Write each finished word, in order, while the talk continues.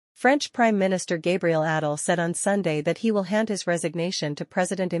French Prime Minister Gabriel Attal said on Sunday that he will hand his resignation to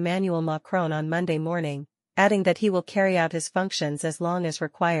President Emmanuel Macron on Monday morning, adding that he will carry out his functions as long as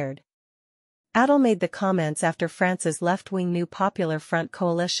required. Attal made the comments after France's left-wing New Popular Front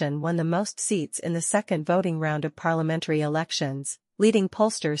coalition won the most seats in the second voting round of parliamentary elections, leading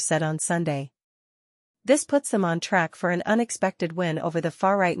pollsters said on Sunday. This puts them on track for an unexpected win over the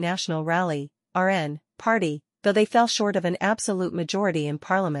far-right National Rally (RN) party, though they fell short of an absolute majority in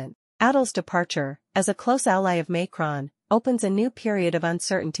parliament. Attal's departure, as a close ally of Macron, opens a new period of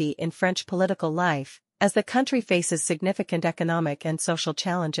uncertainty in French political life, as the country faces significant economic and social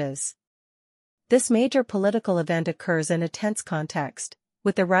challenges. This major political event occurs in a tense context,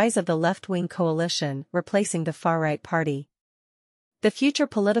 with the rise of the left-wing coalition replacing the far-right party. The future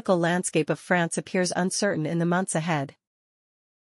political landscape of France appears uncertain in the months ahead.